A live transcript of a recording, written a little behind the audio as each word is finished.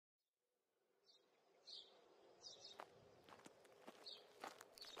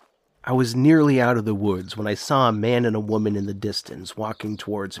I was nearly out of the woods when I saw a man and a woman in the distance walking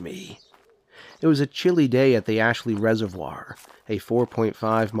towards me. It was a chilly day at the Ashley Reservoir, a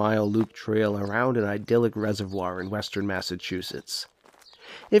 4.5-mile loop trail around an idyllic reservoir in western Massachusetts.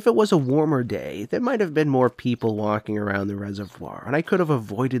 If it was a warmer day, there might have been more people walking around the reservoir, and I could have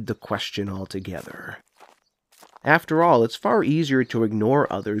avoided the question altogether. After all, it's far easier to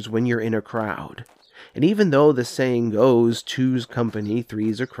ignore others when you're in a crowd. And even though the saying goes, two's company,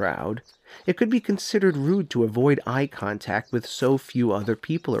 three's a crowd, it could be considered rude to avoid eye contact with so few other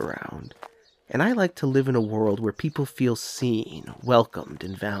people around. And I like to live in a world where people feel seen, welcomed,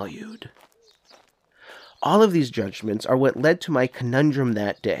 and valued. All of these judgments are what led to my conundrum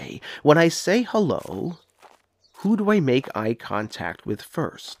that day. When I say hello, who do I make eye contact with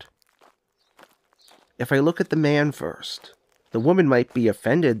first? If I look at the man first, the woman might be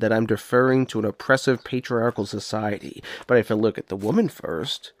offended that I'm deferring to an oppressive patriarchal society, but if I look at the woman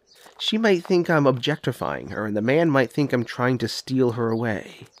first, she might think I'm objectifying her, and the man might think I'm trying to steal her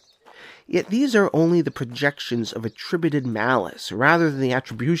away. Yet these are only the projections of attributed malice, rather than the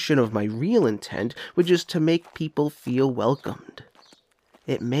attribution of my real intent, which is to make people feel welcomed.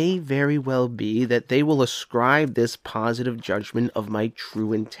 It may very well be that they will ascribe this positive judgment of my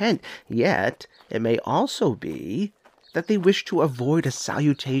true intent, yet it may also be that they wish to avoid a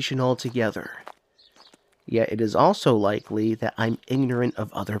salutation altogether. Yet it is also likely that I'm ignorant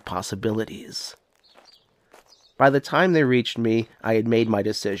of other possibilities. By the time they reached me, I had made my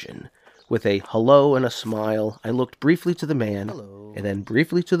decision. With a hello and a smile, I looked briefly to the man, and then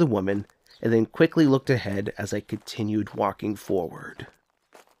briefly to the woman, and then quickly looked ahead as I continued walking forward.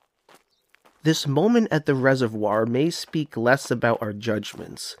 This moment at the reservoir may speak less about our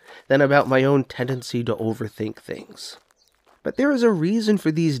judgments than about my own tendency to overthink things. But there is a reason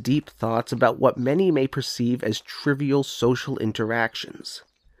for these deep thoughts about what many may perceive as trivial social interactions.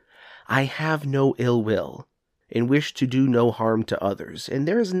 I have no ill will, and wish to do no harm to others, and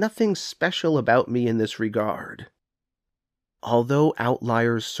there is nothing special about me in this regard. Although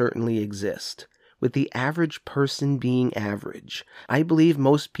outliers certainly exist, with the average person being average, I believe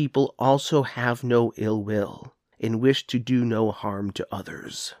most people also have no ill will, and wish to do no harm to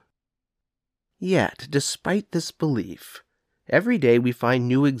others. Yet, despite this belief, every day we find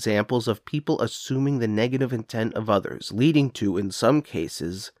new examples of people assuming the negative intent of others, leading to, in some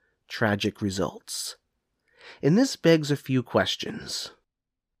cases, tragic results. And this begs a few questions.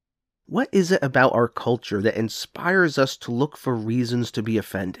 What is it about our culture that inspires us to look for reasons to be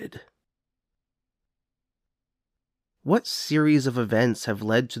offended? What series of events have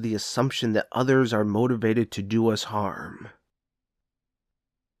led to the assumption that others are motivated to do us harm?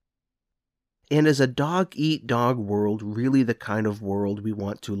 And is a dog-eat-dog world really the kind of world we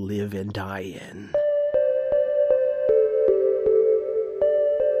want to live and die in?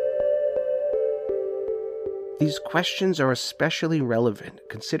 These questions are especially relevant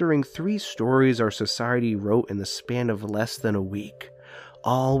considering 3 stories our society wrote in the span of less than a week,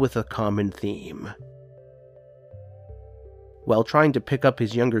 all with a common theme. While trying to pick up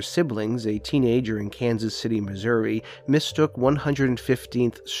his younger siblings, a teenager in Kansas City, Missouri, mistook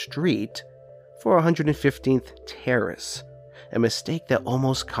 115th Street for 115th Terrace, a mistake that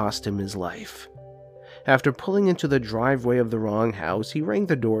almost cost him his life. After pulling into the driveway of the wrong house, he rang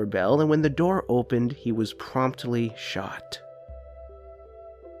the doorbell, and when the door opened, he was promptly shot.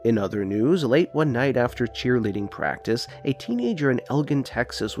 In other news, late one night after cheerleading practice, a teenager in Elgin,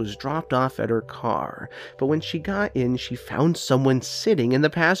 Texas was dropped off at her car, but when she got in, she found someone sitting in the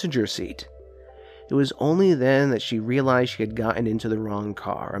passenger seat. It was only then that she realized she had gotten into the wrong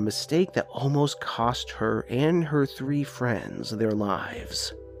car, a mistake that almost cost her and her 3 friends their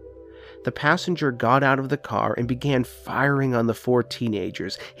lives. The passenger got out of the car and began firing on the 4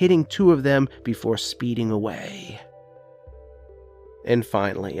 teenagers, hitting 2 of them before speeding away. And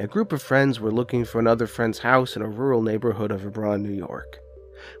finally, a group of friends were looking for another friend's house in a rural neighborhood of Hebron, New York.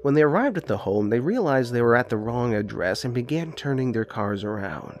 When they arrived at the home, they realized they were at the wrong address and began turning their cars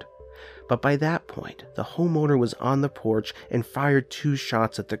around. But by that point, the homeowner was on the porch and fired 2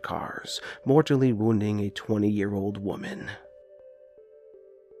 shots at the cars, mortally wounding a 20-year-old woman.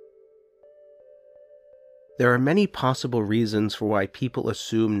 There are many possible reasons for why people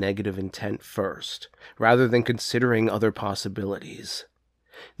assume negative intent first, rather than considering other possibilities.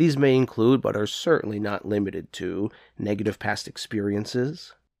 These may include, but are certainly not limited to, negative past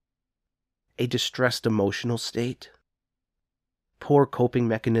experiences, a distressed emotional state, poor coping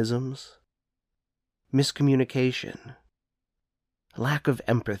mechanisms, miscommunication, lack of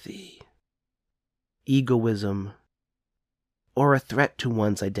empathy, egoism, or a threat to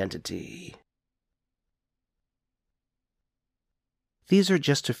one's identity. These are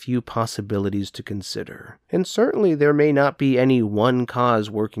just a few possibilities to consider, and certainly there may not be any one cause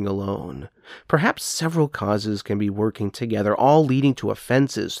working alone. Perhaps several causes can be working together, all leading to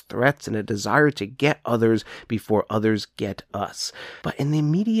offenses, threats, and a desire to get others before others get us. But in the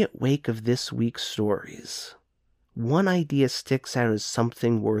immediate wake of this week's stories, one idea sticks out as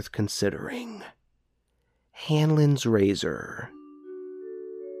something worth considering. Hanlon's razor.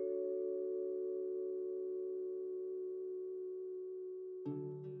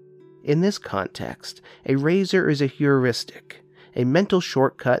 In this context, a razor is a heuristic, a mental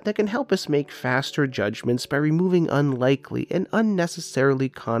shortcut that can help us make faster judgments by removing unlikely and unnecessarily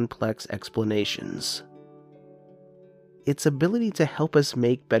complex explanations. Its ability to help us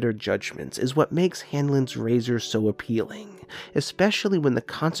make better judgments is what makes Hanlon's razor so appealing, especially when the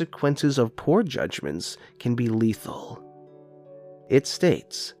consequences of poor judgments can be lethal. It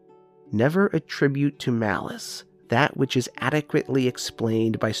states, "Never attribute to malice that which is adequately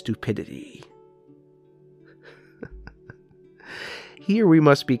explained by stupidity." Here we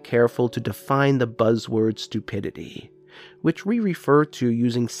must be careful to define the buzzword stupidity, which we refer to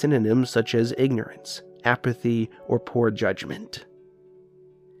using synonyms such as ignorance, apathy, or poor judgment.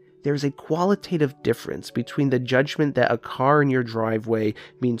 There is a qualitative difference between the judgment that a car in your driveway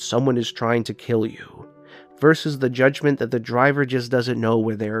means someone is trying to kill you, versus the judgment that the driver just doesn't know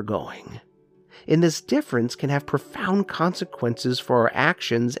where they are going. And this difference can have profound consequences for our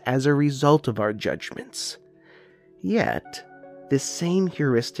actions as a result of our judgments. Yet, this same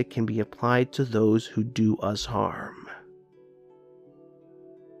heuristic can be applied to those who do us harm.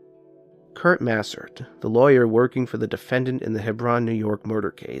 Kurt Massert, the lawyer working for the defendant in the Hebron, New York murder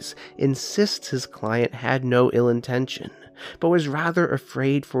case, insists his client had no ill intention, but was rather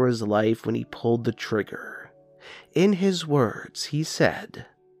afraid for his life when he pulled the trigger. In his words, he said,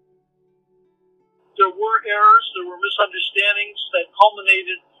 "There were errors, there were misunderstandings that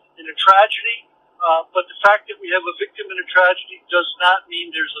culminated in a tragedy, but the fact that we have a victim in a tragedy does not mean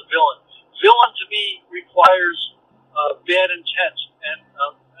there's a villain. Villain, to me, requires bad intent, and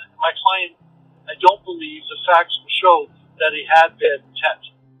my client, I don't believe the facts show that he had bad intent."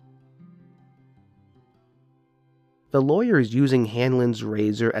 The lawyer is using Hanlon's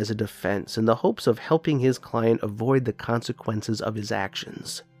razor as a defense in the hopes of helping his client avoid the consequences of his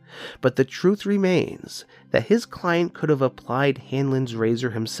actions. But the truth remains that his client could have applied Hanlon's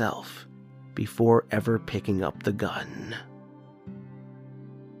razor himself before ever picking up the gun.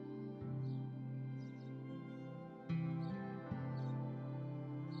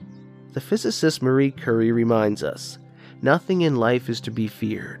 The physicist Marie Curie reminds us, nothing in life is to be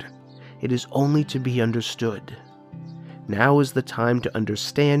feared. It is only to be understood. Now is the time to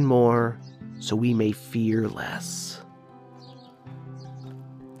understand more, so we may fear less.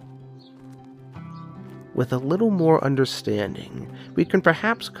 With a little more understanding, we can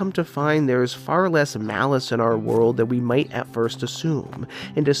perhaps come to find there is far less malice in our world than we might at first assume,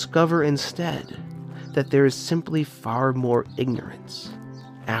 and discover instead that there is simply far more ignorance,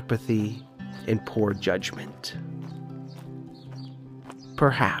 apathy, and poor judgment.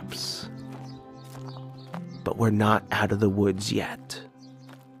 Perhaps. But we're not out of the woods yet.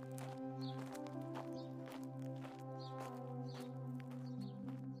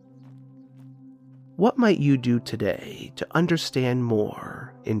 What might you do today to understand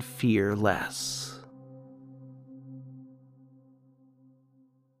more and fear less?